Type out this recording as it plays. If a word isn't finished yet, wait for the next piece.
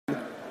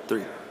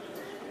three.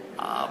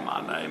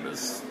 My name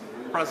is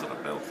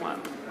President Bill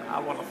Clinton. I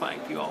want to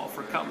thank you all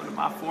for coming to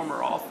my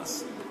former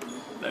office.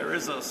 There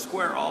is a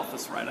square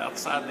office right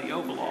outside the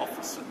Oval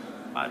Office.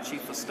 My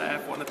chief of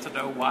staff wanted to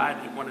know why I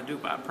didn't want to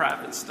do my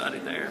private study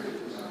there.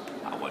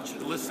 I want you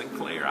to listen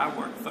clear. I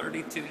worked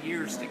 32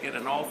 years to get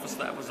an office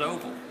that was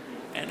oval.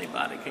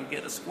 Anybody can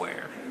get a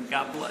square.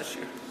 God bless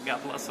you.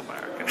 God bless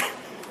America.